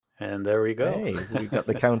And there we go. Hey, we got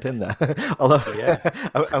the count in there. Although Yeah,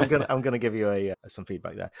 I'm gonna give you some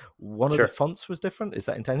feedback there. One of the sure. fonts was different. Is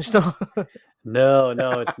that intentional? No,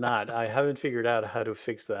 no, it's not. I haven't figured out how to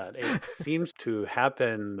fix that. It seems to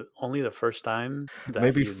happen only the first time that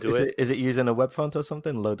Maybe you do is it. it using a web font or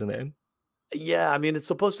something, loading it in? Yeah, I mean, it's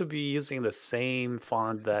supposed to be using the same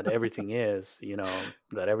font that everything is,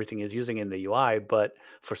 that everything is using in the UI, but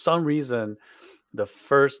for some reason, the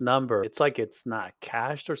first number, it's like it's not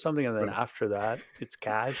cached or something, and then Right. after that, it's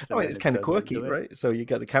cached, I and mean, then it's it kind of doesn't quirky, do it. right? So you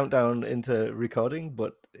get the countdown into recording,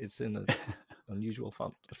 but it's in an unusual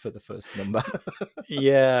font for the first number.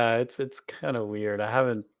 Yeah, it's kind of weird. I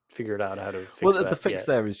haven't figured out how to Well, fix the that fix yet.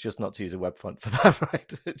 there is just not to use a web font for that,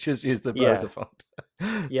 right? Just use the browser Yeah, font.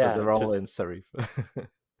 So yeah, they're all just in serif.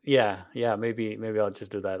 yeah. Maybe I'll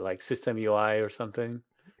just do that, like System UI or something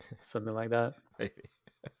like that. Maybe.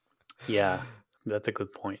 Yeah, that's a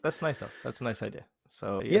good point. That's nice though. That's a nice idea.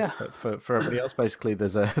 So yeah, Yeah, for everybody else, basically,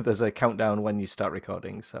 there's a there's a countdown when you start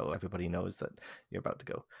recording, so everybody knows that you're about to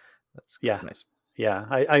go. That's yeah, nice. yeah.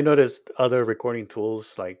 I noticed other recording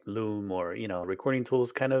tools like Loom or recording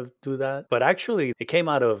tools kind of do that, but actually it came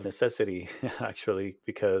out of necessity actually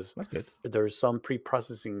because That's good. there's some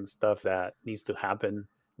pre-processing stuff that needs to happen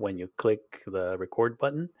when you click the record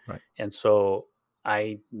button. Right. And so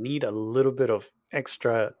I need a little bit of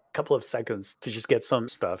extra couple of seconds to just get some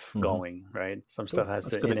stuff Hmm. going, right? Some stuff Cool. has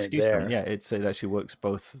That's a to good in it excuse then. there. Yeah, it actually works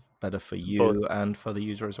both better for Both you and for the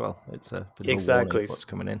user as well. It's a bit of a warning exactly. of what's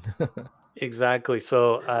coming in. Exactly.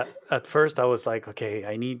 So at first I was like, okay,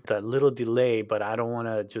 I need that little delay, but I don't want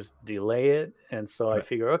to just delay it. And so I Right.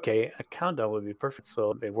 figure, okay, a countdown would be perfect.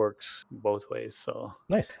 So it works both ways. So,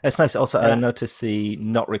 Nice. It's nice. Also, and I noticed the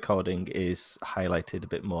not recording is highlighted a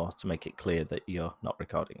bit more to make it clear that you're not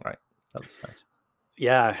recording, right? That was nice.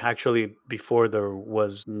 yeah, actually, before there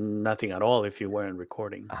was nothing at all if you weren't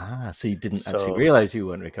recording. Ah, so you didn't actually So realize you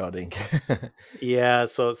weren't recording. yeah,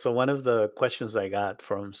 so one of the questions I got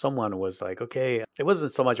from someone was like, okay, it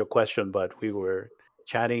wasn't so much a question, but we were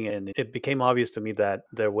chatting and it became obvious to me that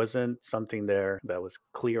there wasn't something there that was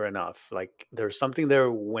clear enough. Like there's something there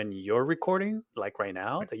when you're recording, like right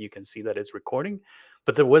now, Right. that you can see that it's recording,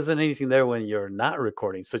 but there wasn't anything there when you're not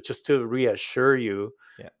recording. So just to reassure you,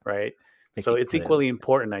 Yeah, right? make So it it's clear. equally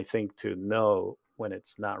important, I think, to know when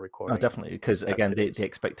it's not Oh, recording definitely. Because as again, it the is.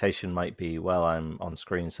 expectation might be, well, I'm on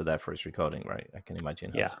screen, so therefore it's recording, right? I can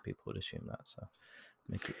imagine how Yeah. people would assume that. So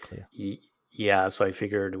make it clear. Yeah, so I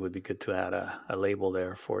figured it would be good to add a label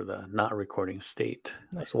there for the not recording state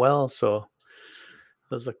as Nice. well. So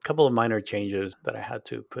there's a couple of minor changes that I had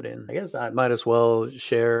to put in. I guess I might as well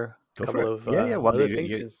share a Go for couple it. of Yeah, yeah. Well, other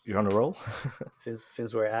things since you're on a roll.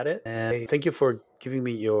 since we're at it. And thank you for giving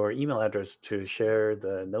me your email address to share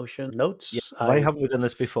the Notion Yeah. notes. Why haven't we done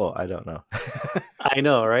this before? I don't know. I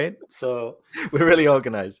know, right? So We're really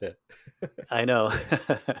organized here. I know.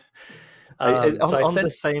 So On I the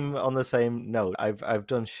sent. same note, I've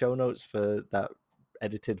done show notes for that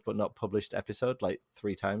edited but not published episode like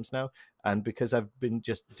 3 times now, and because I've been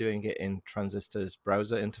just doing it in Transistor's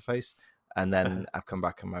browser interface, and then I've come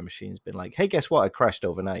back and my machine's been like, "Hey, guess what? I crashed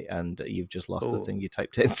overnight, and you've just lost the Oh, thing you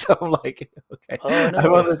typed in." So I'm like, "Okay," oh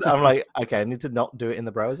no. I'm like, "Okay, I need to not do it in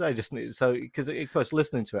the browser. I just need so because of course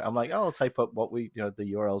listening to it, I'm like, oh, I'll type up what we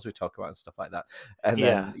the URLs we talk about and stuff like that, and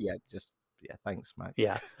Yeah. then yeah, just yeah, thanks, Mike.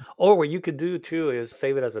 Yeah. Or what you could do too is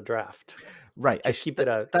save it as a draft. Right. Just keep it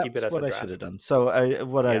That's as a what I should have draft. done. So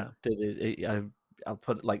what I Yeah. did is I'll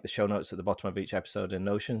put like the show notes at the bottom of each episode in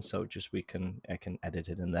Notion, so just I can edit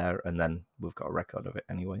it in there, and then we've got a record of it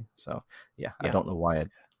anyway. So yeah, I Yeah. don't know why I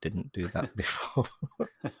didn't do that before.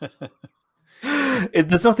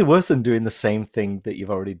 There's nothing worse than doing the same thing that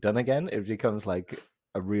you've already done again. It becomes like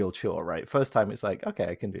a real chore, right? First time it's like, okay,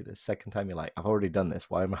 I can do this. Second time you're like, I've already done this.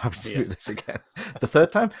 Why am I having to Yeah. do this again? The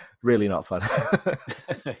third time, really not fun.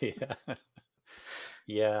 Yeah.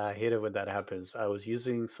 Yeah, I hate it when that happens. I was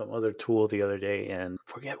using some other tool the other day and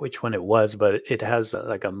forget which one it was, but it has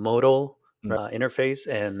like a modal Mm, interface.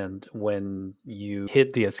 And when you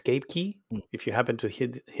hit the escape key, mm. if you happen to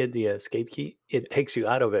hit the escape key, it takes you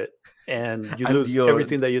out of it and you And lose you're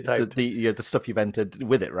everything that you typed. the stuff you've entered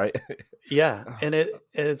with it, right? Yeah, Oh, and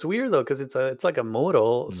it's weird though because it's like a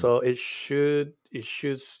modal, mm, so it should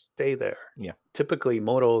stay there. yeah. Typically,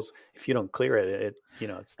 modals, if you don't clear it, it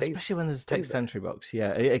Especially when there's a stays text there. entry box.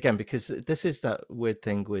 Yeah, again, because this is that weird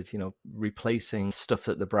thing with, replacing stuff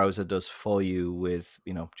that the browser does for you with,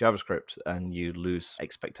 JavaScript, and you lose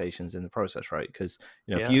expectations in the process, right? Because,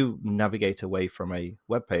 if Yeah, you navigate away from a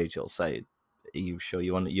web page, it'll say, are you sure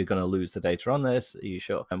you're going to lose the data on this? Are you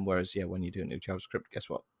sure? And whereas, yeah, when you do it in JavaScript, guess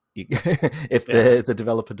what? if Yeah. the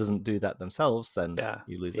developer doesn't do that themselves, then Yeah.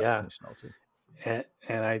 you lose that Yeah. functionality.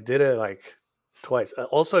 And I did it like twice.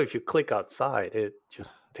 Also, if you click outside, it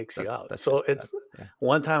just takes you out. That's So just bad. it's Yeah.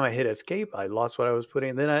 one time I hit escape, I lost what I was putting.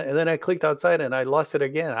 And then I clicked outside and I lost it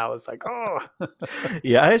again. I was like, oh,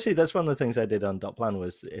 Yeah, actually, that's one of the things I did on Plan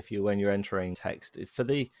was if you when you're entering text for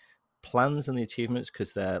the plans and the achievements,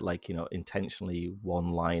 because they're like intentionally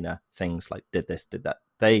one-liner things like did this, did that.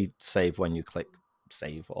 They save when you click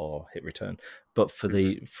save or hit return. But for Mhm.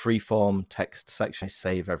 the freeform text section, I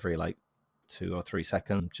save every like 2 or 3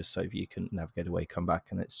 seconds, just so you can navigate away, come back,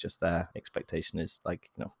 and it's just there. Expectation is like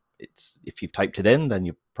it's if you've typed it in, then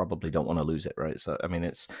you probably don't want to lose it, right? So I mean,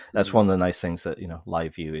 that's Mhm. one of the nice things that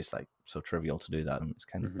live view is like so trivial to do that, and it's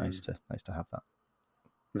kind of nice Mhm. to have that.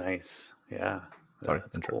 Nice. Yeah. Sorry,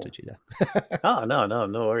 That's cool. interrupted you there. Oh, no, no,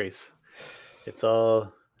 no worries. It's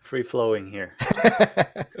all free flowing here.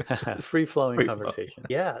 Just Free flowing free flow. conversation.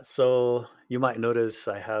 Yeah. So you might notice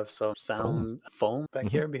I have some Foam. sound foam back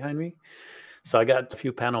Mhm. here behind me. So I got a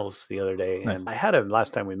few panels the other day, Nice. and I had them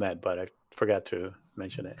last time we met, but I forgot to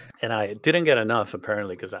mention it. And I didn't get enough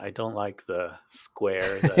apparently because I don't like the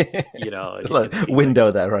square that you can see right.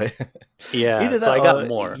 Window there, right? Yeah. Either So that I got or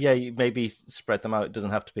more yeah, you maybe spread them out. It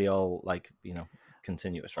doesn't have to be all like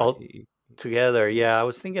continuous, right? all together. Yeah, I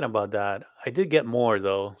was thinking about that. I did get more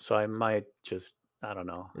though, so I might just I don't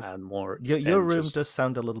know It's, add more your and room just does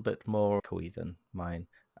sound a little bit more echoey than mine.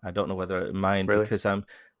 I don't know whether mine really. because I'm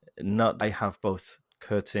not. I have both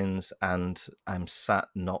curtains and I'm sat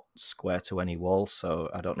not square to any wall, so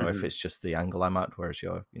I don't know if Hmm. it's just the angle I'm at. Whereas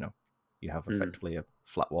you have Mm. effectively a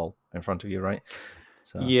flat wall in front of you, right?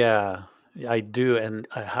 So Yeah, I do, and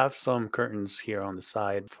I have some curtains here on the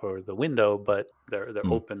side for the window, but they're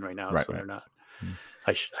mm, open right now, right, so right. they're not. Mm.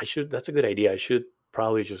 I should. That's a good idea. I should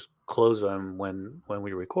probably just close them when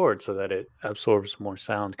we record so that it absorbs more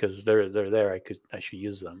sound because they're there. I should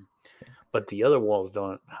use them. But the other walls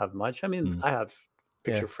don't have much. I mean, Mm. I have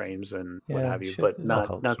Yeah, picture frames and what yeah. have you, Sure, but it all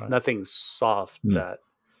helps, right? nothing soft Mm. that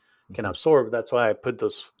can Hmm. absorb. That's why I put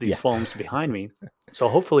these Yeah, foams behind me. So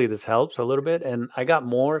hopefully this helps a little bit. And I got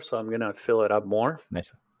more, so I'm gonna fill it up more.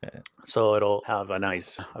 nice. Yeah. So it'll have a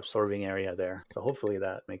nice absorbing area there. So hopefully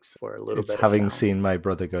that makes for a little It's better having sound. seen my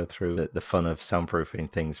brother go through the fun of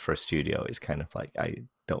soundproofing things for a studio is kind of like I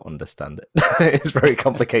don't understand it. It's very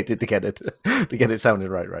complicated to get it sounding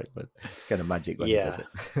right, but it's kind of magic when he does Yeah.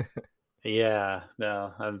 it. Yeah.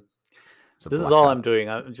 No, It's a this is black all art. I'm doing.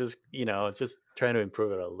 I'm just, just trying to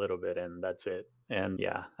improve it a little bit and that's it. And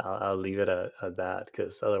yeah, I'll leave it at that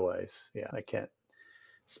because otherwise, yeah, I can't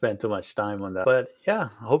spend too much time on that. But yeah,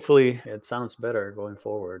 hopefully it sounds better going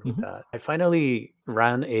forward with Hmm. that. I finally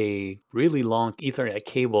ran a really long Ethernet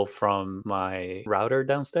cable from my router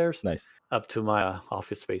downstairs Nice. up to my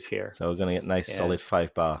office space here. So we're gonna get nice And solid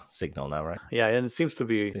 5 bar signal now, right? yeah, and it seems to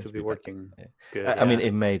be Seems to be better. working Yeah. good. I mean, Yeah.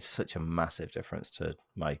 it made such a massive difference to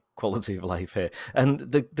my quality of life here. And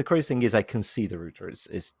the crazy thing is, I can see the router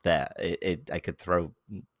is there. I could throw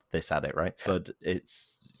this at it, right? Yeah. But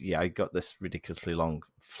I got this ridiculously long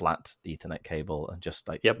flat Ethernet cable and just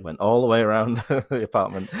like Yep. went all the way around the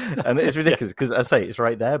apartment, and it's Yeah. ridiculous because I say it's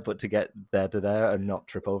right there, but to get there to there and not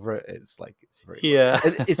trip over it, it's like it's very long. Yeah.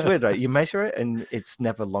 It's weird, right? You measure it and it's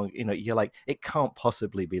never long. You're like it can't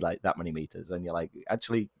possibly be like that many meters, and you're like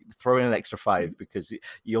actually throw in an extra 5 because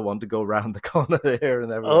you'll want to go around the corner here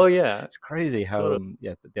and everywhere. Oh So yeah. it's crazy how Totally.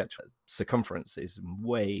 the actual circumference is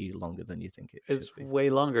way longer than you think it should It's be. way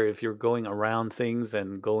longer if you're going around things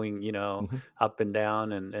and going, Hmm. up and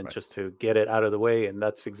down and Right. just to get it out of the way. And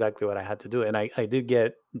that's exactly what I had to do. And I did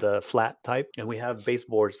get the flat type, and we have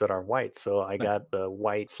baseboards that are white. So I Nice. got the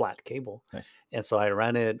white flat cable. Nice. And so I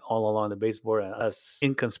ran it all along the baseboard as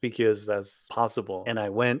inconspicuous as possible. And I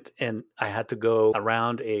went and I had to go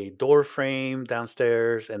around a door frame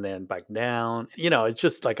downstairs and then back down. It's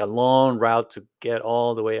just like a long route to get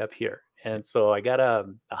all the way up here. Yeah. And so I got a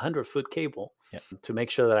 100-foot cable Yeah. to make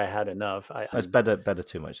sure that I had enough. That's better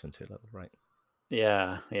too much than too little, right?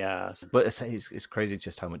 Yeah, yeah, But it's crazy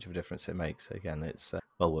just how much of a difference it makes. Again, it's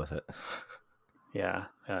well worth it. yeah.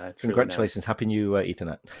 It's really nice. Congratulations, happy new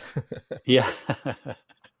Ethernet. Yeah.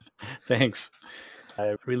 Thanks.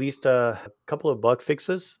 I released a couple of bug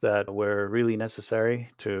fixes that were really necessary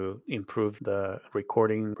to improve the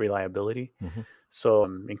recording reliability. Hmm. So,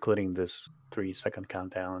 including this 3-second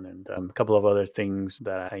countdown and a couple of other things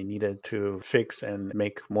that I needed to fix and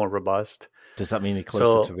make more robust. Does that mean you're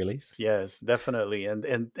closer to So, release? yes, definitely. And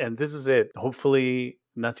this is it. Hopefully,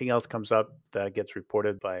 nothing else comes up that gets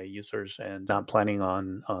reported by users, and not planning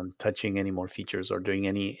on touching any more features or doing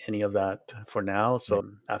any of that for now. Yeah. So,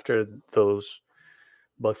 after those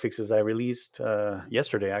bug fixes I released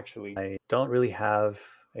yesterday. Actually, I don't really have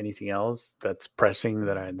anything else that's pressing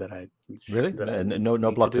Really? that I No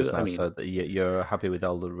need to blockers do. I now, so mean, that you're happy with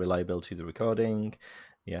all the reliability of the recording.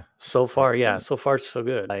 Yeah, so far, yeah, excellent. so far so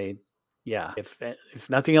good. Yeah, if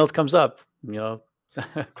nothing else comes up,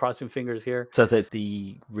 crossing fingers here. So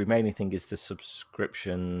the remaining thing is the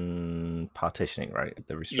subscription partitioning, right?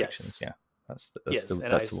 The restrictions. Yes, Yeah, yes,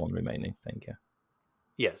 that's the one remaining thing. Yeah.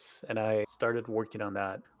 yes, and I started working on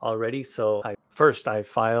that already. So I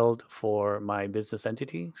filed for my business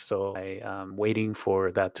entity. So I am waiting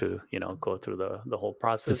for that to go through the whole Does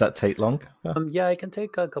process. that take long? Yeah. Yeah, it can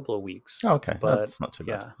take a couple of Oh, weeks, okay, but that's not too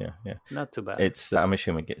bad. yeah, Yeah, yeah. not too bad. It's I'm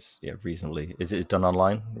assuming it's reasonably. Is it done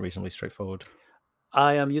online? Reasonably straightforward.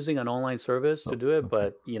 I am using an online service to Oh, do it,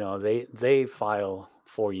 okay. but they file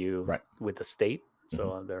for you Right. with the state, Hmm.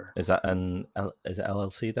 so they're Is that is it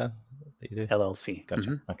LLC there that you do? LLC.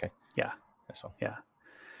 Gotcha. Okay. Yeah, That's all. yeah.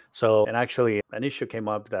 So, and actually, an issue came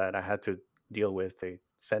up that I had to deal with. They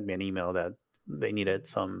sent me an email that they needed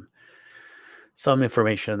some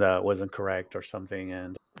information that wasn't correct or something,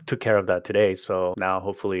 and took care of that today. So now,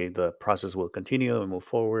 hopefully, the process will continue and move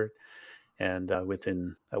forward. And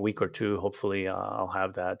within a week or two, hopefully, I'll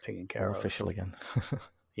have that taken All care of. official again.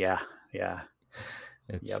 Yeah, yeah,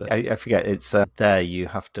 It's yep. I forget. It's there. You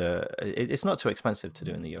have to. It's not too expensive to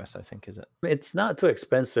do in the US. I think, is it? It's not too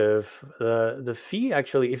expensive. The fee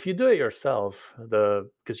actually, if you do it yourself, the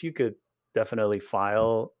because you could definitely Mm.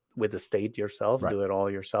 file with the state yourself, Right. do it all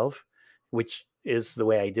yourself, which is the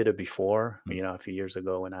way I did it before. Mm. A few years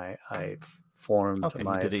ago when I formed Okay, you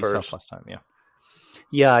my did it yourself first. last time. Yeah.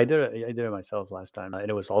 Yeah, I did it myself last time, and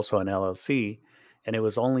it was also an LLC, and it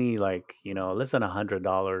was only like less than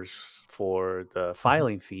 $100 for the Hmm.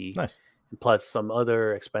 filing fee, Nice. plus some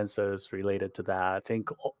other expenses related to that. I think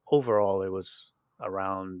overall it was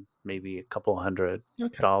around maybe a couple hundred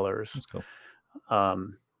Okay, dollars. that's cool.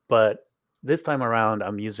 But this time around,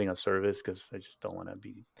 I'm using a service because I just don't want to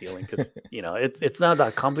be dealing because it's not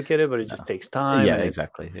that complicated, but it No. just takes time, Yeah, and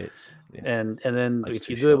exactly. It's and then life's if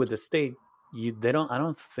too you do it short. with the state, they don't. I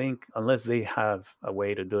don't think unless they have a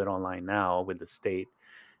way to do it online now with the state.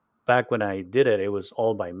 Back when I did it, it was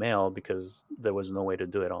all by mail because there was no way to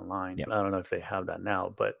do it online. Yeah. I don't know if they have that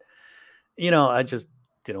now, but I just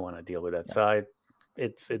didn't want to deal with that. Yeah. So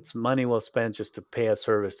it's money well spent just to pay a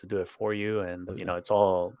service to do it for you, and Absolutely. it's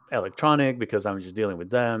all electronic because I'm just dealing with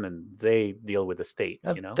them, and they deal with the state.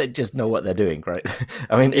 They just know what they're doing, right?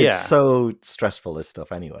 I mean, it's Yeah, so stressful, this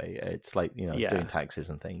stuff anyway. It's like, doing yeah, taxes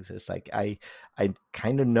and things. It's like I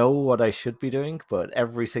kind of know what I should be doing, but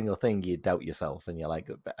every single thing you doubt yourself and you're like,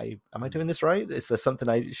 am I doing this right? Is there something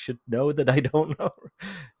I should know that I don't know?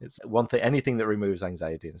 It's one thing, anything that removes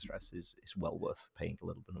anxiety and stress is well worth paying a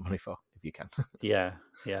little bit of money for if you can. yeah,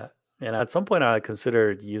 yeah. And at some point, I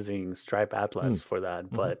considered using Stripe Mm, Atlas for that,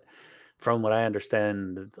 hmm. but from what I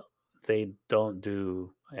understand, they don't do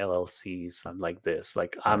LLCs like this.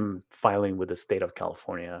 Like Right. I'm filing with the state of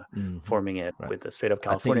California, Hmm. forming it Right. with the state of I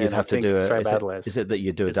think California, you'd and I have to think do Stripe is Atlas it that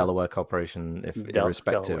you do a is Delaware corporation if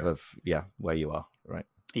irrespective Delaware. of where you are, right?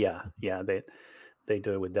 Yeah, yeah, they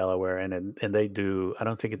do it with Delaware, and they do. I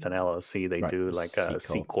don't think it's an LLC. They Right. do like C a C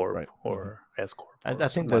corp, corp right? Hmm. or S corp I or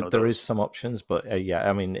think one that of there is those. some options, but yeah,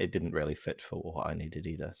 I mean, it didn't really fit for what I needed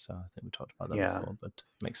either. So I think we talked about that Yeah, before, but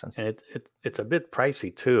it makes sense. and it's a bit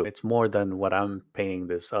pricey too. It's more than what I'm paying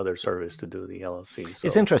this other service to do the LLC.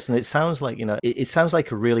 It's So interesting. It sounds like it sounds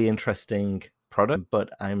like a really interesting product,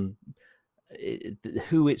 but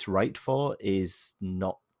who it's right for is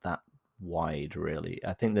not that wide, really.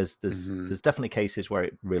 I think mhm. there's definitely cases where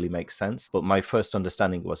it really makes sense, but my first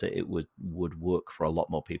understanding was it would work for a lot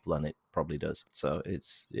more people than it probably does. So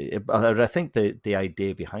but I think the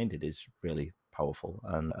idea behind it is really powerful,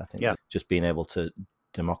 and I think Yeah, that just being able to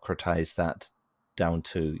democratize that down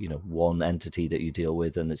to one entity that you deal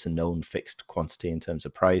with, and it's a known fixed quantity in terms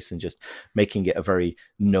of price, and just making it a very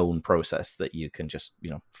known process that you can just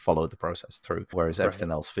follow the process through, whereas right.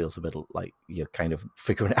 everything else feels a bit like you're kind of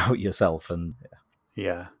figuring it out yourself. And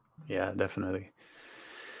Yeah, yeah, definitely.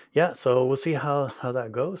 Yeah, so we'll see how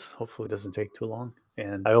that goes. Hopefully, it doesn't take too long.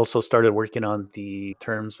 And I also started working on the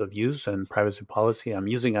terms of use and privacy policy. I'm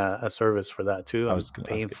using a service for that too. I I'm was going to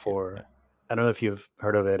paying ask if you for. I don't know if you've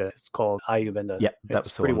heard of it. It's called iUbenda. yeah, that It's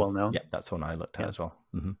was the pretty one. well known. Yeah, that's the one I looked at Yeah, as well.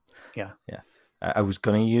 Hmm. yeah, Yeah. I was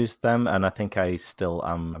going to use them, and I think I still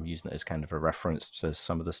am. I'm using it as kind of a reference to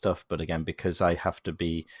some of the stuff, but again, because I have to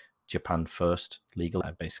be Japan first legal,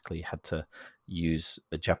 I basically had to use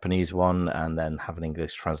a Japanese one and then have an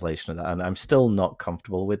English translation of that, and I'm still not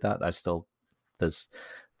comfortable with that. There's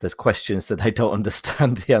there's questions that I don't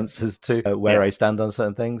understand the answers to, where Yeah. I stand on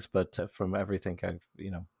certain things, but from everything I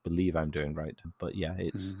believe I'm doing right. But yeah,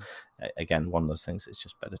 it's again one of those things. It's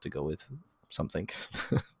just better to go with something.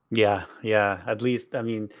 Yeah, yeah. At least, I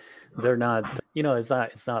mean, they're not,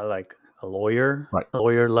 it's not like a Right.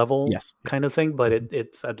 lawyer level Yes. Yeah. kind of thing, but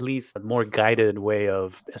it's at least a more guided way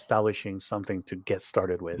of establishing something to get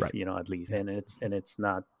started with, Right. at least. Yeah. And it's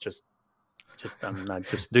not just I'm not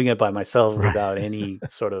just doing it by myself Right. without any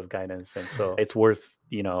sort of guidance. And so it's worth,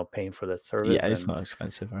 paying for this Yeah, service. it's And not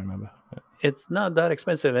expensive. I remember. it's not that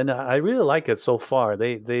expensive, and I really like it so far.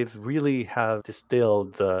 They've really have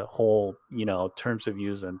distilled the whole, terms of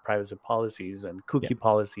use and privacy policies and Yeah. cookie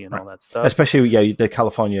policy and Right. all that stuff. Especially, the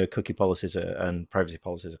California cookie policies and privacy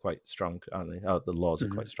policies are quite strong, aren't they? The laws are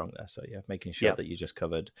quite strong there. So yeah, making sure Yeah. that you just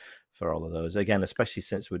covered for all of those. Again, especially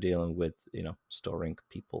since we're dealing with, storing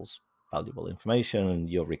people's valuable information and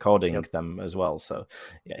you're recording Yep. them as well. So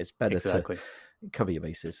yeah, it's better to Exactly. cover your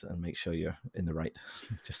bases and make sure you're in the right,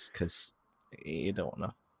 just because you don't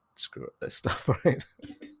want to screw up this stuff, right?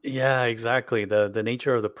 Yeah, exactly. The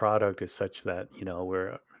nature of the product is such that,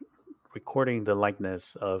 we're recording the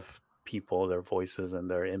likeness of people, their voices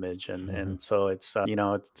and their image, and so it's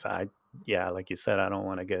yeah, like you said, I don't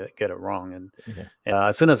want to get it wrong. And Yeah.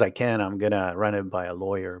 as soon as I can, I'm gonna run it by a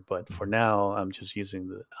lawyer. But for now, I'm just using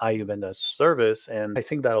the iUbenda service, and I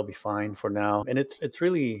think that'll be fine for now. And it's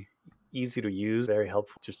really easy to use, very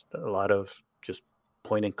helpful. Just a lot of just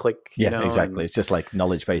point and click, Yeah, exactly. and It's just like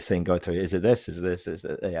knowledge-based thing. Go through. Is it this? Is it this? Is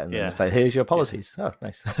it? Yeah, and then it's yeah, like, here's your yeah, policies. Oh,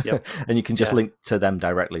 nice. yep, And you can just yeah, link to them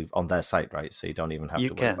directly on their site, right? So you don't even have you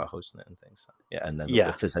to worry can, about hosting it and things. Yeah, and then yeah,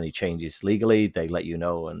 if there's any changes legally, they let you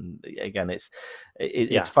know. And again, it's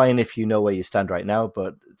yeah, fine if you know where you stand right now,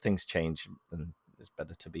 but things change, and it's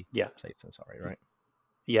better to be yeah. safe than sorry, right?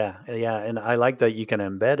 Yeah, yeah, and I like that you can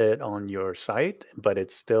embed it on your site, but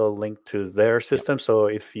it's still linked to their Yep. system. So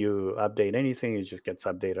if you update anything, it just gets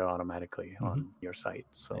updated automatically Mm-hmm. on your site.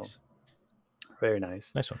 So Nice, very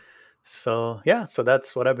nice. nice one. So yeah, so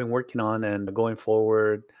that's what I've been working on, and going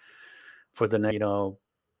forward for the next,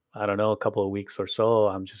 I don't know, a couple of weeks or so,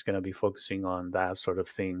 I'm just gonna be focusing on that sort of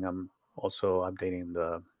thing. I'm also updating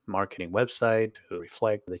the marketing website to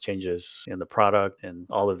reflect the changes in the product and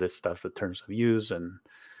all of this stuff, the terms of use and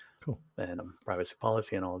Cool. privacy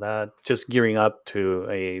policy and all that. Just gearing up to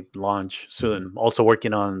a launch soon. Also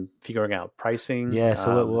working on figuring out pricing. Yeah.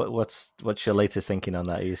 So what's your latest thinking on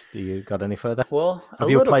that? You got any further? Well, a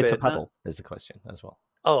Have you little applied to bit. Paddle? Is the question as well.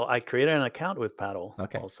 Oh, I created an account with Paddle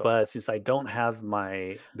Okay. also, but since I don't have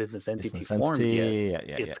my business entity Business formed yet,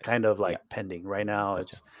 entity. Yeah. it's kind of Yeah. like pending right now.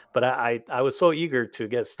 Gotcha. But I was so eager to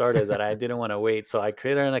get started that I didn't want to wait, so I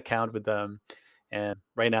created an account with them, and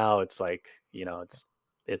right now it's like,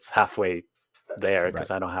 it's halfway there Right.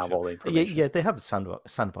 because I don't have Sure. all the Yeah. information. They have a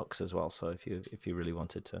sandbox as well. So if you really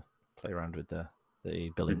wanted to play around with the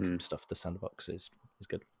billing stuff, the sandbox is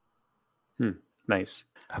good. Nice.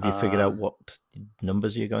 Have you figured out what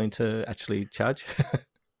numbers you're going to actually charge?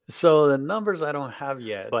 So the numbers I don't have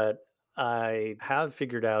yet, but I have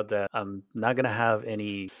figured out that I'm not going to have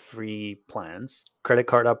any free plans, credit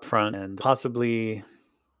card upfront, and possibly,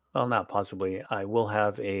 well, not possibly, I will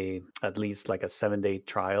have at least like a 7-day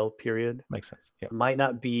trial period. Makes sense. Yeah. It might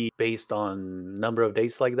not be based on number of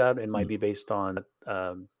days like that. It might be based on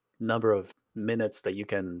number of minutes that you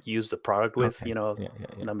can use the product with, Okay.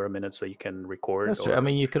 Yeah. number of minutes that you can record, That's true. I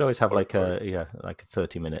mean, you could always have like or a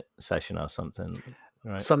 30-minute session or something,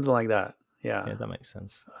 right? something like that. Yeah. Yeah, that makes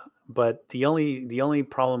sense. But the only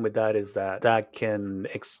problem with that is that can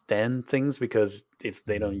extend things, because if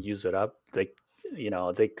they don't use it up, it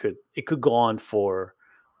could go on for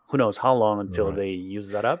who knows how long until Right. they use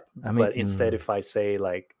that up. I But mean, instead, if I say,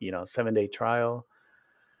 like, 7-day trial,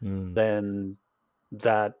 then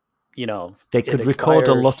that, they it could record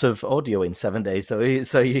a lot expires. of audio in 7 days, though.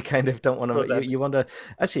 So you kind of don't want So to. You want to.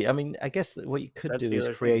 Actually, I mean, I guess that what you could that's do the is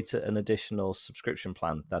other thing. create an additional subscription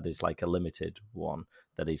plan that is like a limited one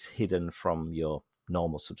that is hidden from your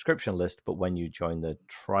normal subscription list. But when you join the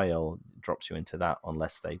trial, it drops you into that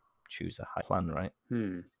unless they choose a high plan, right?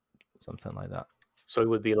 Something like that. So it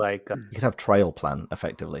would be like, You could have trial plan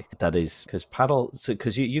effectively. That is because Paddle.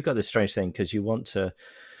 Because you got this strange thing because you want to.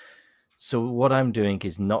 So what I'm doing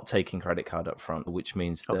is not taking credit card up front, which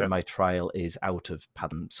means that okay, my trial is out of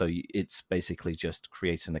Paddle. So it's basically just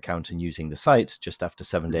create an account and using the site. Just after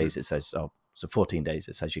 7 days, it says, oh, so 14 days,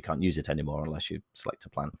 it says you can't use it anymore unless you select a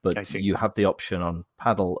plan. But I see. you have the option on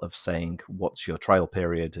Paddle of saying, what's your trial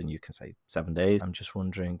period? And you can say 7 days. I'm just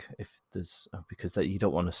wondering if there's, because you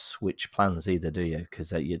don't want to switch plans either, do you? Because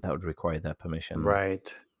that would require their permission.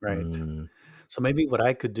 Right. So maybe what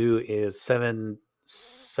I could do is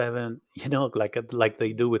 7, like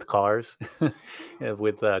they do with cars,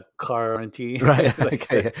 with a car warranty. Right. Like Okay.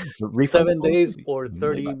 said, Yeah. 7 days Refundable or money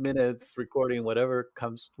 30 back. minutes recording, whatever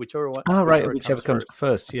comes, Oh, right, whichever whichever comes comes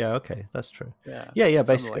first. first. Yeah, okay, that's true. Yeah, Yeah, yeah,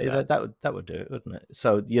 something like basically that. that would do it, wouldn't it?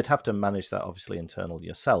 So you'd have to manage that obviously internal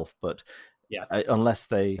yourself, but Yeah. unless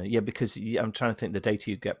they, yeah, because I'm trying to think the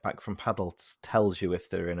data you get back from Paddles tells you if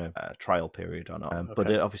they're in a trial period or not. But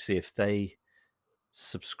Okay. obviously, if they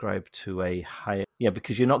subscribe to a higher, yeah,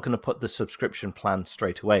 because you're not going to put the subscription plan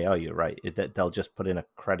straight away, are you? Right? They'll just put in a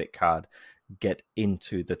credit card, get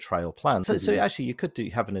into the trial plan. So Hmm. actually, you could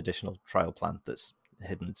have an additional trial plan that's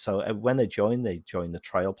hidden. So when they join the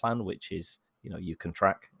trial plan, which is, you can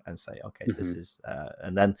track and say, okay, this Hmm. is,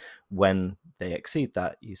 and then when they exceed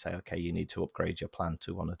that, you say, okay, you need to upgrade your plan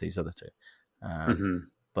to one of these other two. Hmm.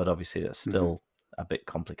 But obviously, that's Hmm. still a bit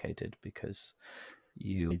complicated because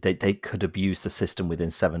they could abuse the system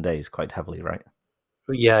within 7 days quite heavily, right?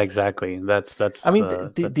 Yeah, exactly. I mean, That's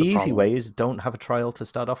the the easy problem. way is don't have a trial to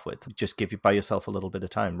start off with. Just buy yourself a little bit of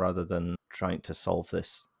time rather than trying to solve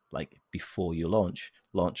this like before you launch.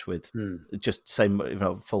 Launch with Hmm. just say,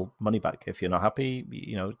 full money back if you're not happy.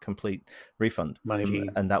 Complete refund, Money.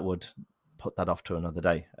 and that would put that off to another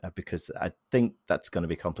day because I think that's going to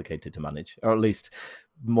be complicated to manage, or at least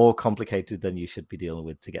more complicated than you should be dealing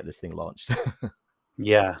with to get this thing launched.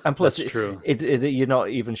 Yeah, And plus, that's true. you're not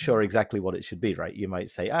even sure exactly what it should be, right? You might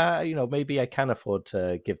say, maybe I can afford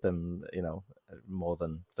to give them, more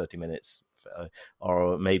than 30 minutes.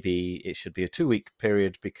 Or maybe it should be a 2-week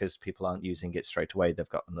period because people aren't using it straight away. They've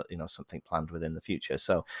got, something planned within the future.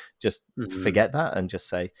 So just Hmm. forget that and just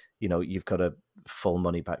say, you've got a full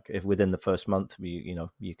money back. If within the first month,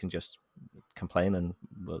 you can just complain and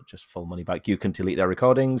we'll just full money back. You can delete their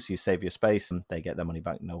recordings, you save your space, and they get their money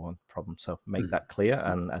back, no one problem. So make that clear,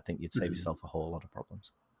 and I think you'd save Hmm. yourself a whole lot of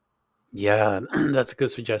problems. Yeah, that's a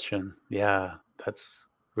good suggestion. Yeah, that's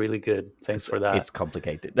really good. Thanks Because for that. it's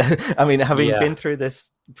complicated. I mean, having Yeah. been through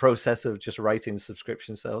this process of just writing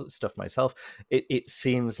subscription stuff myself, it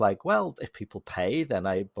seems like, well, if people pay, then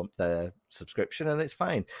I bump their subscription and it's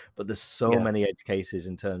fine. But there's so Yeah. many edge cases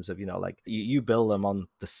in terms of, like you bill them on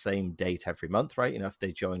the same date every month, right? If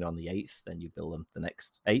they join on the 8th, then you bill them the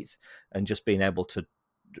next 8th. And just being able to,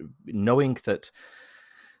 knowing that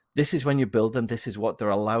this is when you build them, this is what they're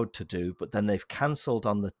allowed to do, but then they've cancelled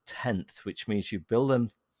on the 10th, which means you bill them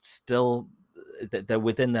still, they're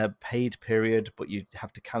within their paid period, but you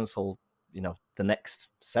have to cancel, the next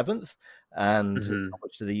 7th. And how Hmm.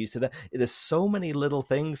 much do they use to that? There's so many little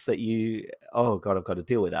things that oh God, I've got to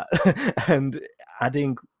deal with that. And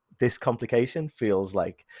adding this complication feels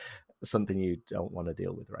like something you don't want to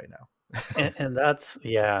deal with right now. And that's,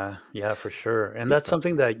 yeah, yeah, for sure. And It's that's tough.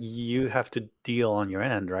 something that you have to deal on your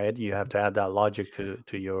end, right? You have to add that logic to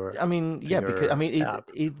I mean, to yeah, because I your mean, app.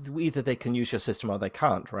 either they can use your system or they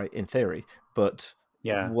can't, right? In theory, but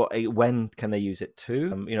Yeah. when can they use it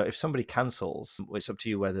to? If somebody cancels, it's up to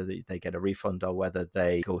you whether they get a refund or whether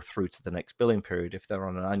they go through to the next billing period. If they're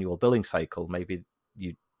on an annual billing cycle, maybe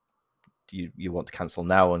you you want to cancel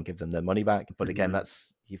now and give them their money back. But again, Hmm.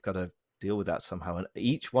 that's you've got to deal with that somehow. And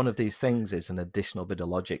each one of these things is an additional bit of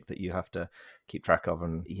logic that you have to keep track of.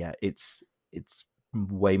 And yeah, it's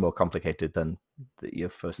way more complicated than you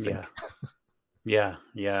first Yeah. think. Yeah.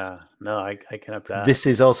 Yeah. No, I can up that. This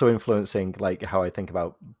is also influencing like how I think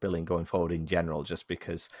about billing going forward in general, just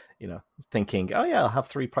because, thinking, oh yeah, I'll have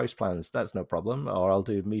 3 price plans, that's no problem, or I'll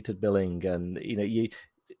do metered billing, and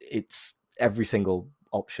it's every single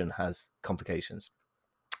option has complications.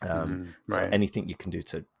 So Right. anything you can do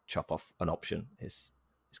to chop off an option is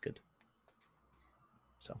good.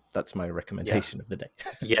 So that's my Yeah. recommendation of the day.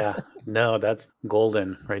 Yeah. No, that's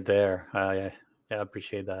golden right there. Yeah. Yeah, I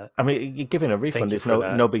appreciate that. I mean, giving a Thank refund you is for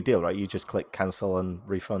that. no big deal, right? You just click cancel and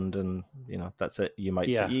refund, and that's it. You might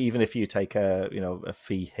Yeah. even if you take a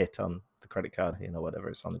fee hit on the credit card, whatever,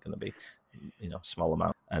 it's only going to be small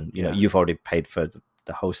amount, and Yeah. you've already paid for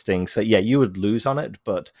the hosting, so yeah, you would lose on it,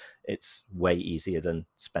 but it's way easier than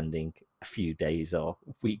spending a few days or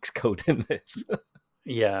weeks coding this.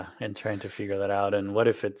 Yeah, and trying to figure that out. And what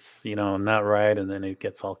if it's, not right, and then it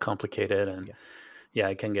gets all complicated, and Yeah. yeah,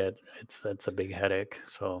 it can get, it's a big headache.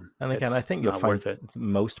 So And again, I it's think you'll not find worth it.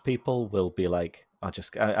 most people will be like,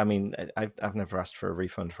 I mean, I've never asked for a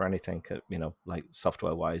refund for anything, like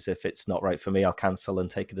software wise. If it's not right for me, I'll cancel and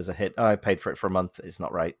take it as a hit. Oh, I paid for it for a month. It's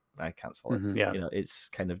not right. I cancel it. Yeah. It's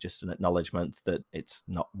kind of just an acknowledgement that it's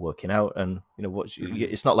not working out. And, Hmm.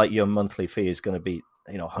 it's not like your monthly fee is going to be,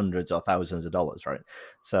 hundreds or thousands of dollars, right?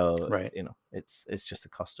 So, Right. it's just the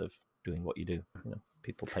cost of doing what you do.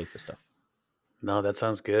 People pay for stuff. No, that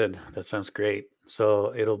sounds good. That sounds great.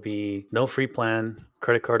 So it'll be no free plan,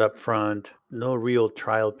 credit card up front, no real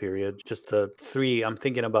trial period, just the three. I'm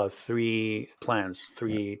thinking about three plans, Yeah.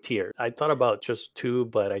 three tiers. I thought about just two,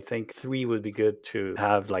 but I think three would be good to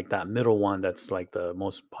have like that middle one that's like the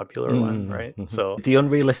most popular one, right? So The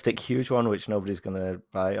unrealistic huge one, which nobody's going to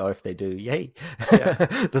buy, or if they do, yay. yeah,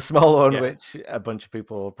 The small one, yeah. which a bunch of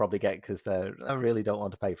people will probably get because I really don't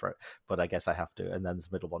want to pay for it, but I guess I have to. And then there's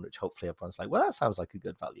the middle one, which hopefully everyone's like, well, that sounds like a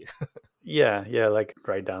good value. Yeah, yeah, like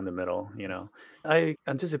right down the middle, you know. I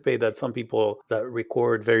anticipate that some people that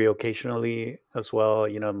record very occasionally as well,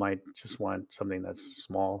 might just want something that's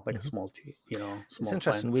small, like a Mhm. small It's small plan.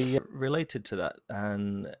 interesting. We related to that,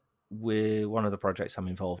 and we're one of the projects I'm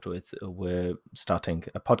involved with. We're starting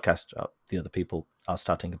a podcast. The other people are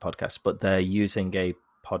starting a podcast, but they're using a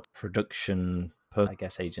pod production, I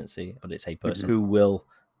guess, agency, but it's a person Mhm. who will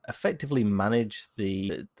effectively manage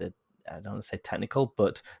the I don't want to say technical,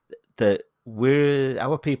 but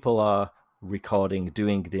our people are recording,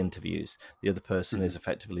 doing the interviews. The other person is Mhm.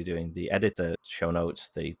 effectively doing the edit, the show notes,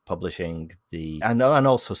 the publishing, and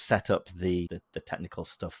also set up the technical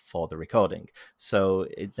stuff for the recording. So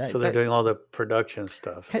So they're doing all the production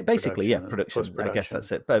stuff, basically, yeah, production and production. I guess post-production.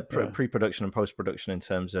 that's it. But Yeah. pre-production and post-production in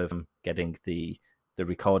terms of getting the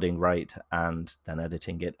recording right and then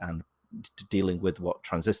editing it and dealing with what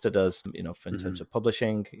Transistor does, in terms Mhm. of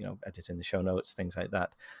publishing, editing the show notes, things like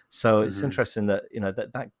that. So it's Mhm. interesting that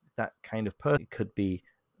that kind of person could be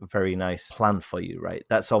a very nice plan for you, right?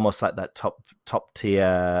 That's almost like that top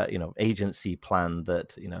tier, agency plan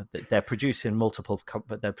that they're producing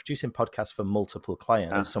but they're producing podcasts for multiple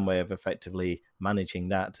clients. Yeah. Some way of effectively managing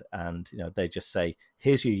that, and they just say,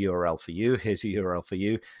 here's your URL for you, here's your URL for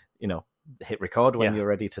you, hit record when Yeah. you're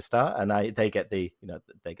ready to start, and they get the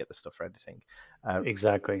stuff for editing. uh,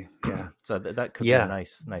 Exactly. Yeah. so that could be a Yeah.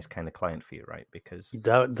 nice kind of client for you, right? Because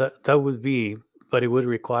That would be, but it would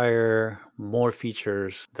require more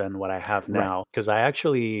features than what I have right. now. Because I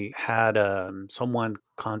actually had someone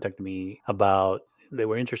contact me about they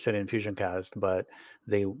were interested in FusionCast, but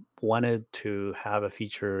they wanted to have a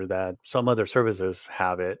feature that some other services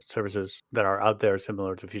have it, services that are out there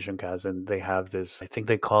similar to FusionCast, and they have this. I think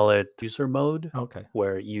they call it user mode, Okay.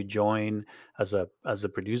 where you join as a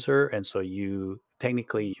producer, and so you're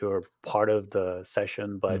part of the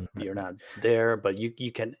session, but Right, you're right. not there, but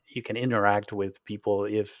you can interact with people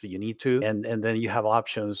if you need to, and then you have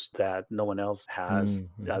options that no one else has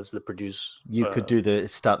Mm-hmm. as the You could do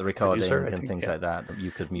start the producer, recording I and think. things Yeah. like that.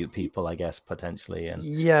 You could mute people, I guess, potentially, and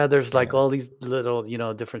Yeah, there's like yeah, all these little,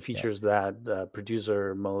 different yeah. features that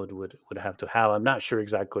producer mode would have to have. I'm not sure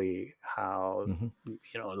exactly how, Hmm.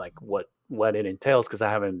 like what it entails, because I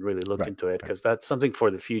haven't really looked Right, into it, right. because that's something for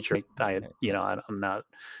the future. I Yeah, you yeah. know I,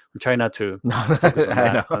 I'm trying not to No, focus on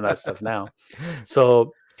I know. that stuff now.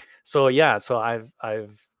 So yeah, so I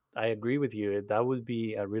agree with you. That would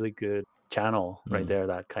be a really good channel right Mm. there,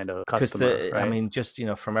 that kind of Because customer, I right? mean, just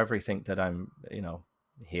from everything that I'm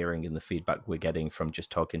hearing and the feedback we're getting from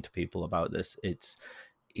just talking to people about this, it's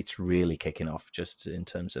really kicking off just in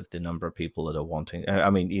terms of the number of people that are wanting. I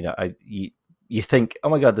mean, you think, oh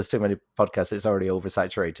my god, there's too many podcasts, it's already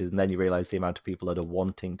oversaturated, and then you realize the amount of people that are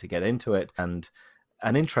wanting to get into it, and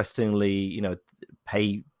interestingly,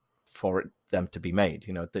 pay for them to be made.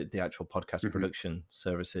 The actual podcast Hmm. production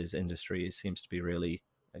services industry seems to be really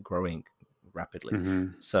growing rapidly. Hmm.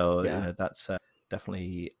 So Yeah. that's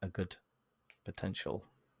definitely a good potential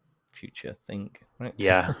future thing, right?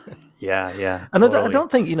 Yeah. Yeah. Yeah. And I Totally. don't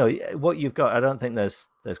think what you've got. I don't think there's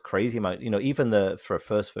crazy amount. Even for a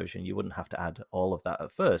first version, you wouldn't have to add all of that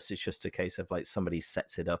at first. It's just a case of like somebody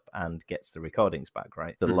sets it up and gets the recordings back,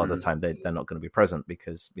 right? That a lot of the Hmm. time they're not going to be present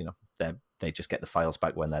because they just get the files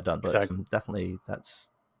back when they're done. But Exactly. definitely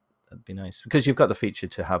that'd be nice because you've got the feature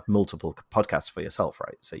to have multiple podcasts for yourself,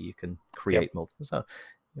 right? So you can Yep. create multiple. So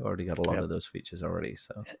you already got a lot Yep. of those features already.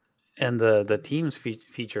 So And the Teams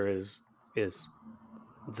feature is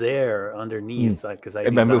there underneath, because I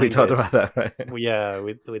remember we designed talked it. about that, right? Yeah,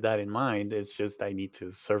 with that in mind. It's just I need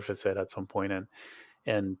to surface it at some point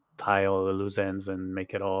and tie all the loose ends and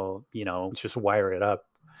make it all, just wire it up.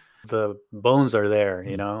 The bones are there,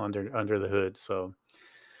 under the hood. So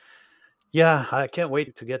yeah, I can't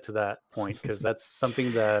wait to get to that point, because that's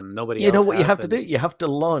something that nobody You know else what you has. have to do? And You have to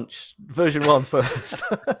launch version 1 first.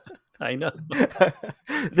 I know.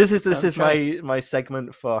 This I'm is trying. my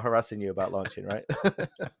segment for harassing you about launching, right?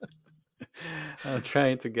 I'm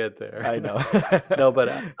trying to get there. I know. No, but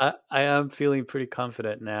I am feeling pretty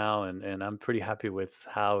confident now, and I'm pretty happy with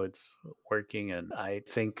how it's working. And I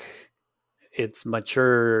think it's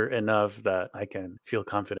mature enough that I can feel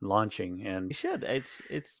confident launching. And You should. It's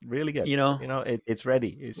really good. you know, It's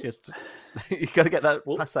ready. It's just you got to get that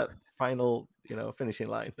we'll past that final, finishing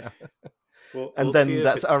line now, and we'll see then if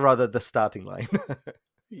that's it's, or rather the starting line.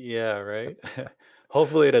 yeah, right.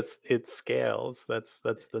 Hopefully it scales. That's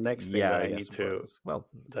the next thing Yeah, I suppose. Well,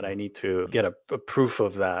 that I need to get a proof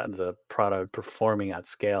of that, the product performing at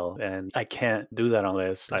scale. And I can't do that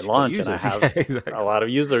unless I unless you've got launch and I users. have Yeah, a exactly. lot of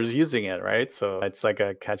users using it, right? So it's like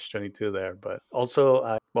a catch-22 there. But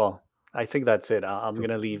also, well, I think that's it. I'm Cool.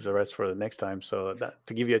 gonna leave the rest for the next time, so that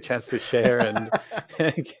to give you a chance to share and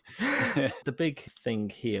The big thing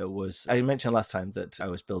here was I mentioned last time that I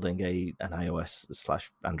was building an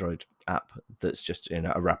iOS/Android app that's just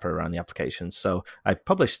a wrapper around the application. So I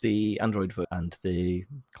published the Android version, and the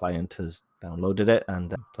client has downloaded it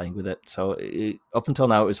and playing with it. So up until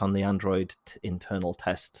now, it was on the Android internal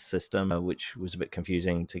test system, which was a bit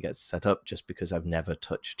confusing to get set up just because I've never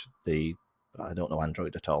touched I don't know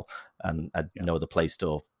Android at all, and I yeah. know the Play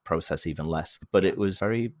Store process even less. But it was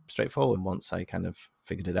very straightforward once I kind of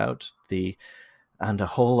figured it out. And a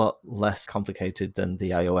whole lot less complicated than the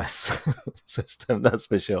iOS system, that's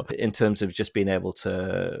for sure. In terms of just being able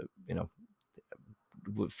to,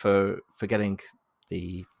 for getting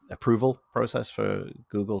the approval process for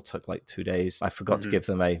Google took like 2 days. I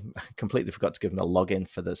completely forgot to give them a login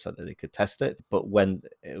for this so that they could test it. But when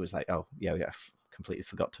it was like, oh yeah, completely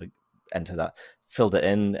forgot to enter that, filled it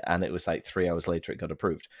in, and it was like 3 hours later it got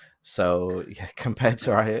approved. So yeah, compared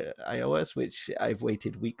to iOS, which I've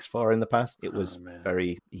waited weeks for in the past, it was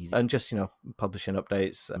very easy. And just publishing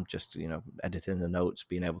updates, and just editing the notes,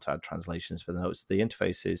 being able to add translations for the notes. The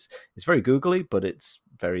interface is very googly, but it's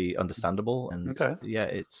very understandable, and yeah,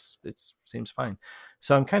 it seems fine.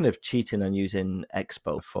 So I'm kind of cheating and using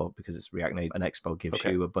Expo because it's React Native, and Expo gives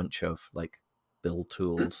you a bunch of like build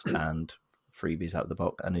tools and freebies out of the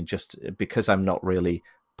box. And just because I'm not really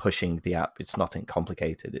pushing the app, it's nothing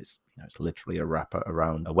complicated. It's literally a wrapper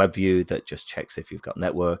around a web view that just checks if you've got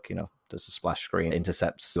network, does a splash screen,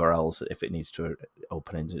 intercepts URLs if it needs to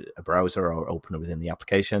open into a browser or open within the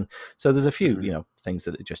application. So there's a few things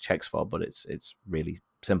that it just checks for, but it's really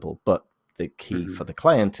simple. But the key for the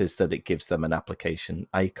client is that it gives them an application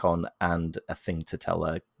icon and a thing to tell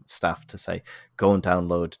their staff to say, go and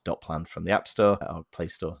download .plan from the App Store or Play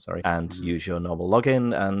Store, and use your normal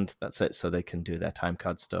login, and that's it. So they can do their time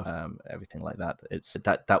card stuff, everything like that. It's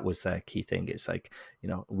that was their key thing. It's like,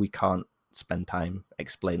 we can't spend time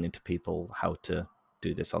explaining to people how to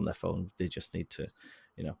do this on their phone. They just need to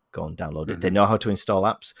go and download it. They know how to install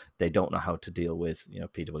apps. They don't know how to deal with,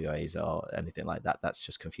 PWAs or anything like that. That's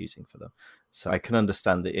just confusing for them. So I can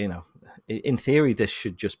understand that, in theory, this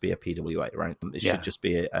should just be a PWA, right? It should just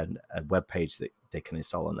be a web page that they can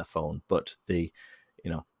install on their phone. But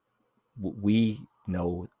we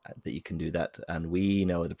know that you can do that, and we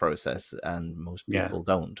know the process, and most people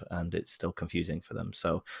don't, and it's still confusing for them.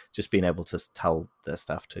 So just being able to tell their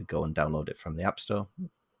staff to go and download it from the App Store,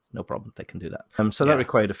 no problem, they can do that. So that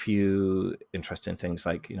required a few interesting things,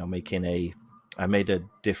 like I made a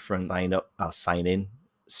different sign in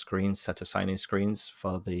set of sign in screens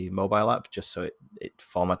for the mobile app, just so it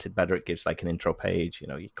formatted better. It gives like an intro page,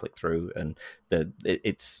 you click through, and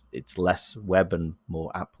it's less web and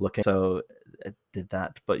more app looking. So it did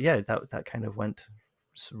that, but yeah, that kind of went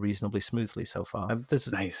reasonably smoothly so far. There's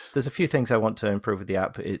a few things I want to improve with the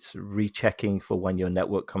app. It's rechecking for when your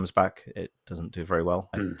network comes back. It doesn't do very well.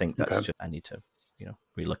 I think that's just, I need to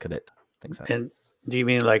relook at it. Things like and do you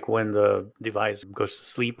mean like when the device goes to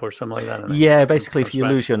sleep or something like that? Yeah, basically if you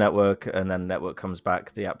lose your network and then network comes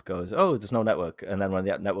back, the app goes, oh, there's no network, and then when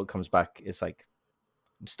the network comes back, it's like,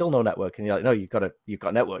 still no network, and you're like, no, you've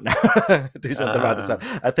got network now. Do something about it. So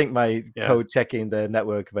I think my code checking the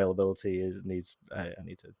network availability I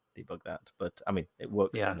need to debug that. But I mean, it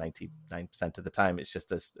works 99% of the time. It's just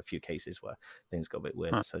there's a few cases where things go a bit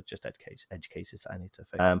weird. So just edge cases that I need to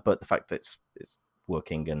fix. But the fact that it's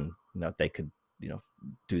working, and they could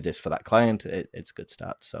do this for that client, it's a good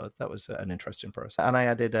start. So that was an interesting process. And I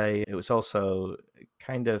added it was also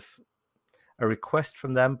kind of a request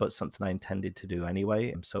from them, but something I intended to do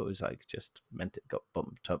anyway. And so it was like just meant it got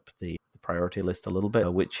bumped up the priority list a little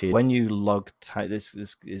bit, which is when you log time. This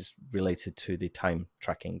is related to the time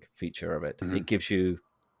tracking feature of it. It gives you,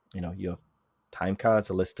 your time cards,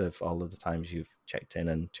 a list of all of the times you've checked in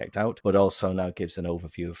and checked out, but also now gives an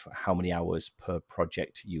overview of how many hours per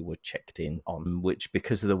project you were checked in on, which,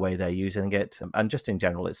 because of the way they're using it, and just in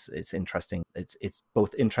general, it's interesting. It's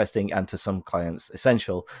both interesting and to some clients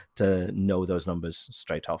essential to know those numbers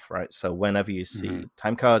straight off, right? So whenever you see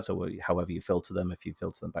time cards, or however you filter them, if you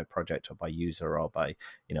filter them by project or by user or by,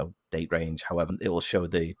 date range, however, it will show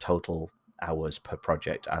the total hours per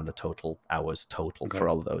project and the total hours total for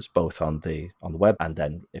all of those, both on the web, and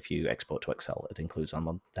then if you export to Excel, it includes them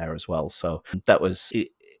on there as well. So that was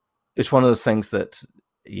it's one of those things that,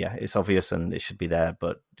 yeah, it's obvious and it should be there,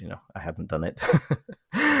 but I haven't done it.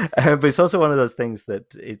 But it's also one of those things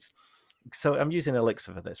that so I'm using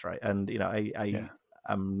Elixir for this, right? And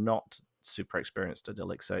I'm not super experienced at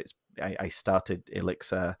Elixir. I started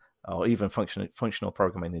Elixir, or even functional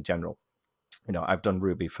programming in general. I've done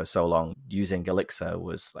Ruby for so long. Using Elixir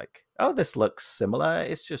was like, oh, this looks similar.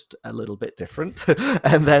 It's just a little bit different.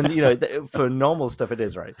 And then, for normal stuff, it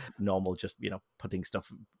is, right? Normal, just, putting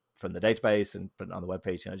stuff from the database and putting it on the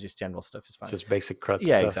webpage, just general stuff is fine. It's just basic CRUD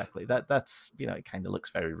yeah, stuff. Exactly. That's, it kind of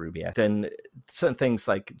looks very Ruby. Then certain things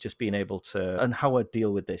like just being able to, and how I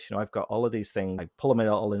deal with this, I've got all of these things, I pull them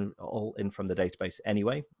all in from the database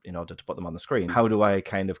anyway, in order to put them on the screen. How do I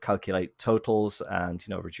kind of calculate totals and,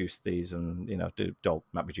 reduce these and, do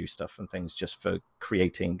map reduce stuff and things just for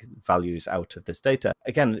creating values out of this data?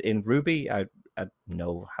 Again, in Ruby, I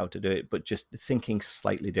know how to do it, but just thinking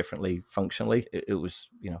slightly differently functionally, it was,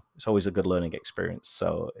 it's always a good learning experience.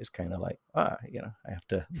 So it's kind of like, I have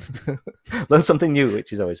to learn something new,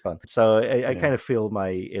 which is always fun. So I kind of feel my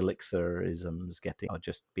Elixirisms or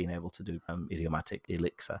just being able to do idiomatic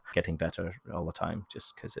Elixir getting better all the time,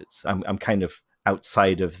 just because I'm kind of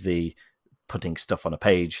outside of the putting stuff on a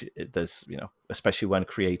page. There's, especially when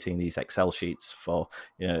creating these Excel sheets for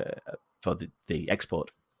the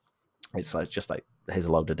export, it's just like, here's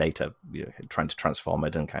a load of data, trying to transform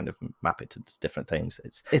it and kind of map it to different things.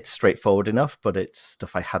 It's straightforward enough, but it's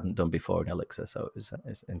stuff I hadn't done before in Elixir, so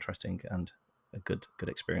it's interesting and a good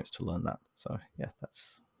experience to learn that. So yeah,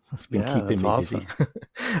 that's been keeping me awesome.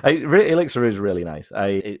 busy. Elixir is really nice.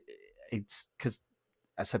 It's because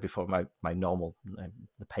I said before, my normal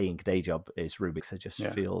the paying day job is Ruby, so it just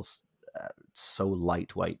feels so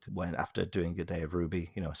lightweight when, after doing a day of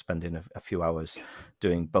Ruby, spending a few hours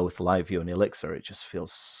doing both LiveView and Elixir, it just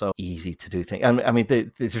feels so easy to do things. And I mean,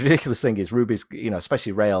 the ridiculous thing is Ruby's,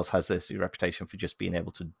 especially Rails, has this reputation for just being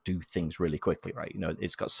able to do things really quickly, right?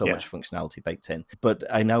 It's got so much functionality baked in. But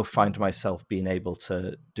I now find myself being able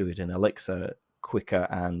to do it in Elixir quicker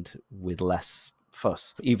and with less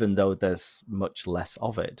fuss, even though there's much less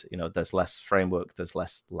of it. There's less framework, there's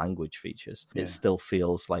less language features. It still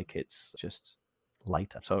feels like it's just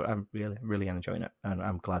lighter. So I'm really, really enjoying it, and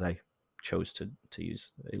I'm glad I chose to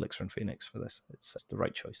use Elixir and Phoenix for this. It's the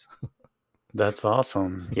right choice. That's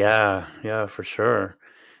awesome. Yeah, for sure.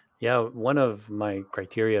 Yeah, one of my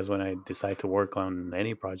criteria when I decide to work on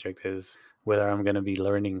any project is whether I'm going to be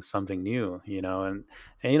learning something new, and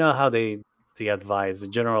how the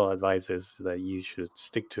general advice is that you should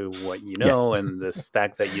stick to what you know and the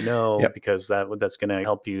stack that you know, because that's going to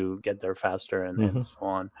help you get there faster and so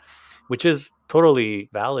on, which is totally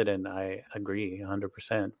valid, and I agree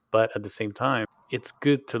 100%. But at the same time, it's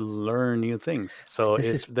good to learn new things. So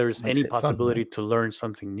if there's any possibility to learn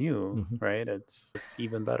something new, right, it's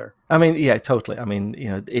even better. I mean, yeah, totally. I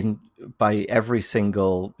mean, by every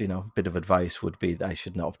single bit of advice would be that I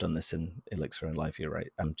should not have done this in Elixir and LiveView,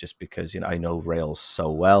 right? Just because I know Rails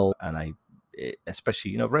so well, and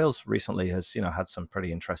especially Rails recently has had some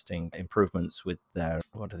pretty interesting improvements with their,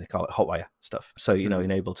 what do they call it, Hotwire stuff. So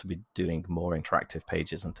enabled to be doing more interactive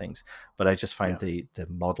pages and things. But I just find the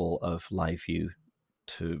model of LiveView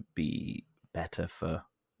to be better for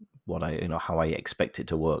what how I expect it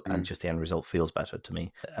to work, and just the end result feels better to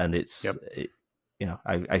me. And it's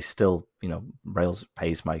I still Rails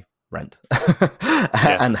pays my rent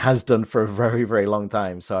and has done for a very, very long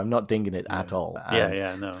time, so I'm not dinging it at all.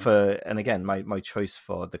 And again, my choice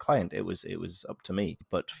for the client, it was up to me,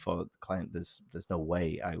 but for the client, there's no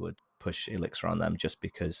way I would push Elixir on them, just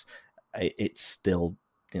because it's still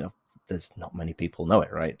there's not many people know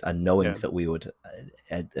it, right? And knowing that we would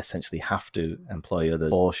essentially have to employ others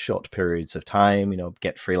for short periods of time,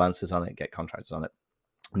 get freelancers on it, get contractors on it,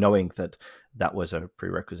 knowing that was a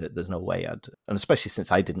prerequisite, there's no way and especially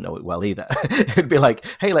since I didn't know it well either, it'd be like,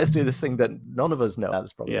 hey, let's do this thing that none of us know.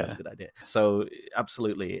 That's probably not a good idea. So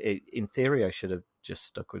absolutely, in theory, I should have just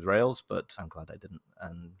stuck with Rails, but I'm glad I didn't.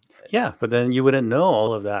 And but then you wouldn't know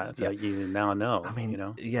all of that you now know. I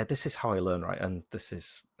mean, this is how I learn, right? And this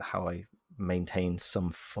is how I maintain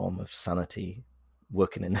some form of sanity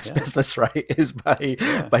working in this Yeah. business, right? Is by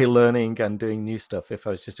Yeah. learning and doing new stuff. If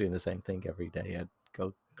I was just doing the same thing every day, I'd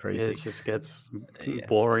go crazy. It just gets Yeah,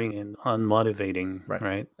 boring and unmotivating, right.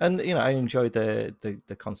 right? And I enjoy the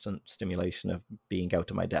constant stimulation of being out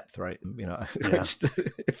of my depth, right? Yeah.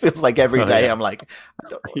 It feels like every Oh day yeah. I'm like, I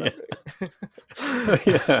don't know what Yeah. I'm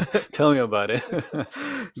Yeah. doing. Tell me about it.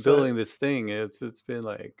 So Building this thing, it's been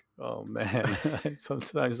like, oh man.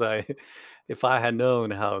 Sometimes if I had known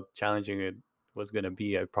how challenging it was gonna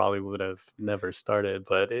be, I probably would have never started.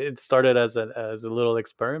 But it started as a little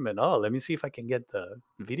experiment. Oh, let me see if I can get the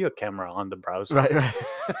video camera on the browser. right.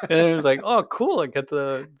 And it was like, oh cool, I get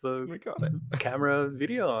the We got it. camera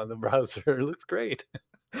video on the browser. It looks great.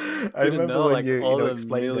 I Didn't remember know when like you all the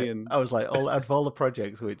explained it. million. I was like, all out of all the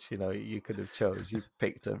projects which you could have chose, you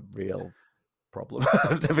picked a real problem,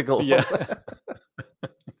 difficult Yeah. one.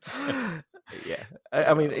 Yeah,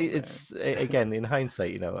 I mean, Oh man. it's again in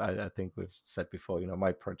hindsight. I think we've said before.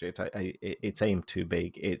 My project, it's aimed too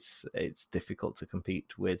big. It's difficult to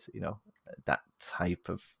compete with. That type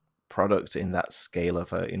of product in that scale of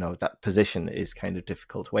that position is kind of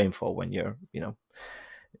difficult to aim for when you're a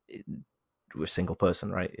single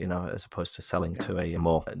person, right? As opposed to selling Yeah. to a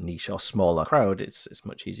more niche or smaller crowd, it's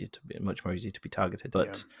much more easy to be targeted. Yeah.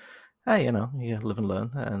 But hey, you live and learn,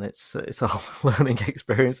 and it's a learning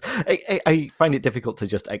experience. I find it difficult to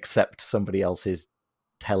just accept somebody else's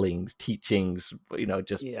tellings, teachings.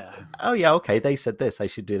 Just Yeah. oh yeah, okay, they said this, I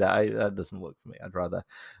should do that. That doesn't work for me. I'd rather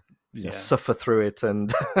Yeah. suffer through it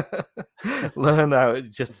and learn out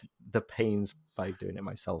just the pains by doing it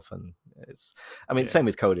myself. And Yeah. same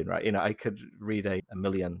with coding, right? I could read a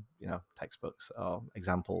million textbooks or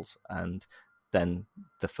examples, and then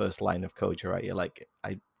the first line of code you're like,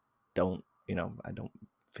 I don't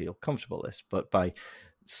feel comfortable with this. But by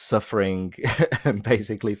suffering and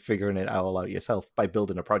basically figuring it all out yourself by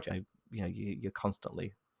building a project, you're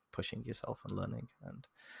constantly pushing yourself and learning, and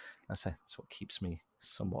that's what keeps me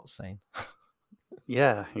somewhat sane.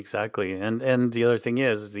 Yeah, exactly. And the other thing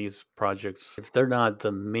is these projects, if they're not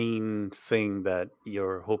the main thing that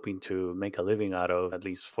you're hoping to make a living out of, at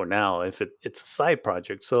least for now, if it's a side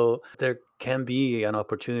project. So there can be an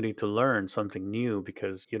opportunity to learn something new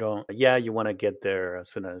because you want to get there as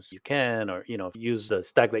soon as you can, or, use the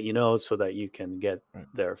stack that so that you can get Right.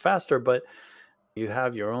 there faster. But you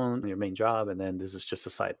have your main job, and then this is just a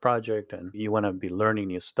side project, and you want to be learning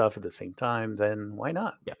new stuff at the same time, then why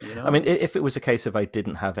not? Yeah. It's If it was a case of I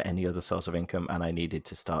didn't have any other source of income and I needed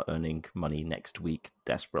to start earning money next week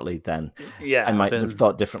desperately, then I yeah, might have then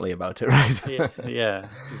thought differently about it, right? yeah,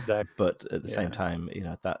 exactly. But at the same Yeah. time,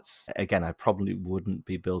 that's, again, I probably wouldn't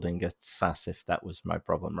be building a SaaS if that was my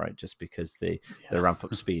problem, right? Just because the ramp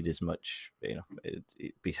up speed is much,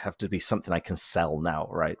 it have to be something I can sell now,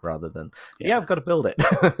 right? Rather than I've got to build it.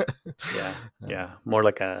 Yeah, more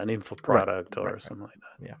like an info product or something like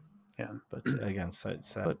that. Yeah. But again, so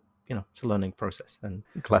it's it's a learning process, and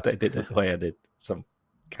I'm glad I did it the way I did. Some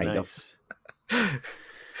kind Nice. of.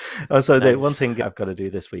 Also, the one Nice. thing I've got to do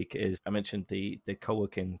this week is I mentioned the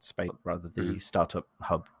co-working space, rather the startup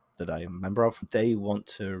hub that I'm a member of. They want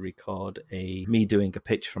to record me doing a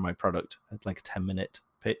pitch for my product, like a 10-minute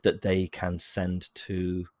pitch that they can send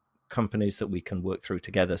to companies that we can work through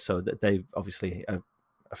together, so that they obviously are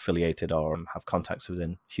affiliated or have contacts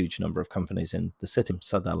within a huge number of companies in the city.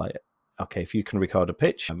 So they're like, okay, if you can record a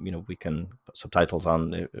pitch, we can put subtitles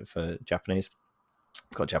on for Japanese.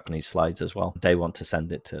 We've got Japanese slides as well. They want to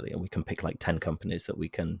send it to, we can pick like 10 companies that we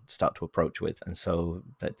can start to approach with. And so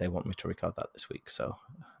they want me to record that this week. So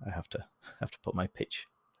I have to put my pitch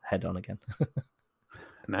head on again.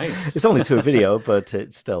 Nice. It's only to a video, but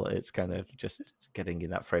it's kind of just getting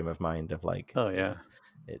in that frame of mind of like, oh yeah,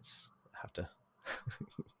 it's have to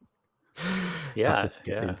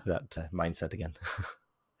get into that mindset again.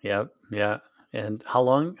 Yeah. And how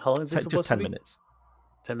long is it supposed Just 10 to be? minutes.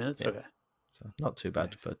 10 minutes. Yeah. Okay. So not too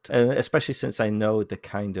bad, Nice. but especially since I know the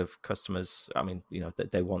kind of customers, that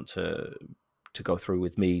they want to go through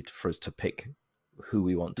with me for us to pick who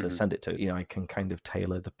we want to send it to. I can kind of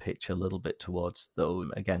tailor the pitch a little bit towards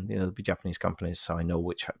them. Again, there'll be Japanese companies, so I know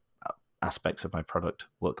which aspects of my product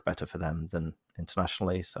work better for them than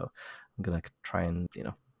internationally. So I'm going to try and,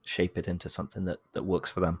 shape it into something that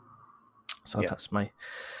works for them. So that's my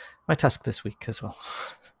task this week as well.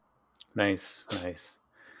 Nice.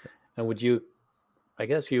 And I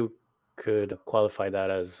guess you could qualify that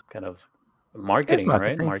as kind of marketing,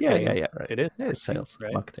 right? Marketing. Yeah, right. It is. It's sales,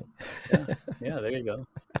 right? marketing. Yeah, there you go.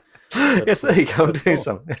 Yes, there you go. Do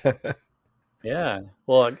some. Yeah.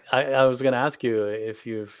 Well, I was going to ask you if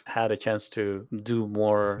you've had a chance to do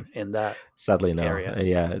more in that Sadly, no. area.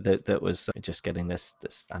 Yeah, that was just getting this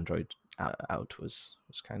Android out was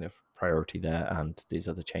kind of priority there, and these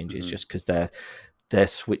other changes, Mhm. just because they're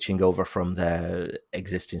switching over from their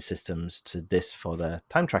existing systems to this for their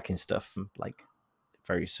time tracking stuff, like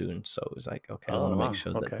very soon. So it was like, okay, I want Oh, to make wow.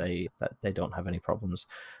 sure that Okay. they don't have any problems.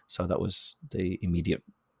 So that was the immediate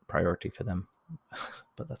priority for them.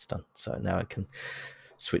 But that's done. So now I can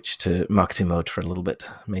switch to marketing mode for a little bit,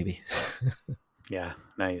 maybe. Yeah.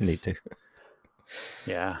 Need Nice. to.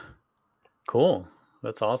 Yeah. Cool.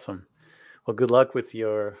 That's awesome. Well, good luck with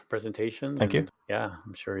your presentation, Thank you. and yeah,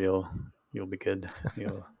 I'm sure you'll be good.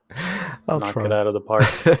 You'll I'll knock it try. out of the park.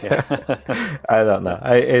 Yeah. I don't know.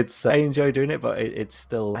 I enjoy doing it, but it's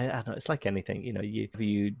still, I don't know. It's like anything,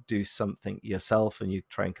 you do something yourself and you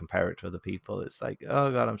try and compare it to other people. It's like,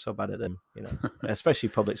 oh god, I'm so bad at them. Especially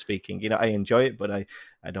public speaking. I enjoy it, but I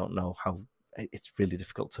don't know how. It's really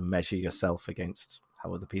difficult to measure yourself against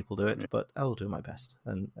how other people do it. But I will do my best,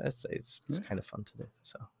 and it's kind of fun to do.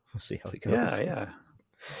 So we'll see how it goes. Yeah.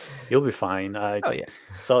 You'll be fine. I Oh yeah,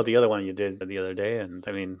 saw the other one you did the other day, and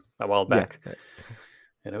I mean a while yeah. back,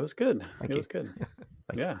 and it was good. Thank It you. was good.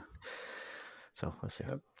 Thank you. Yeah. So we'll see.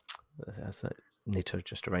 Yep. I need to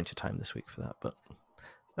just arrange a time this week for that, but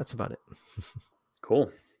that's about it.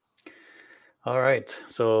 Cool. All right.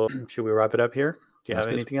 So should we wrap it up here? Do you Sounds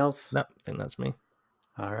have good. anything else? No, I think that's me.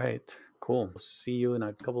 All right. Cool. See you in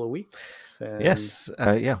a couple of weeks. And Yes.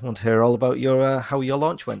 Yeah. Want to hear all about your how your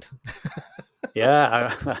launch went?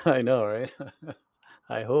 yeah, I know, right?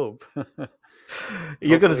 I hope. You're going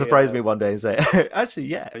to Hopefully, surprise me one day and say, actually,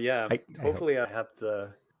 yeah. yeah. I hope. Hopefully, I have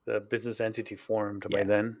the business entity formed by Yeah.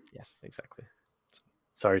 then. Yes, exactly.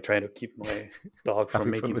 Sorry, trying to keep my dog from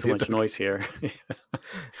Having fun making with too your much dog. noise here.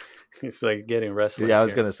 It's like getting restless. Yeah, I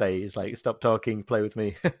was here. going to say, he's like, stop talking, play with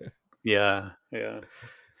me. Yeah.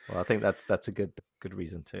 Well, I think that's a good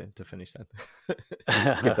reason to finish that.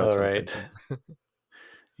 Give dogs All some right. attention.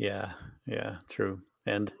 Yeah. True.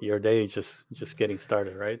 And your day is just getting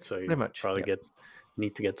started, right? So you Pretty much. probably Yeah.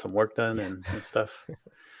 need to get some work done and stuff.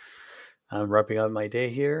 I'm wrapping up my day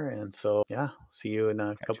here, and so yeah, see you in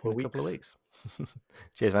a Catch couple you of in a couple of weeks. weeks.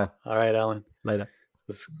 Cheers, man. All right, Alan. Later. It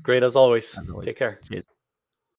was great as always. As always. Take care. Cheers.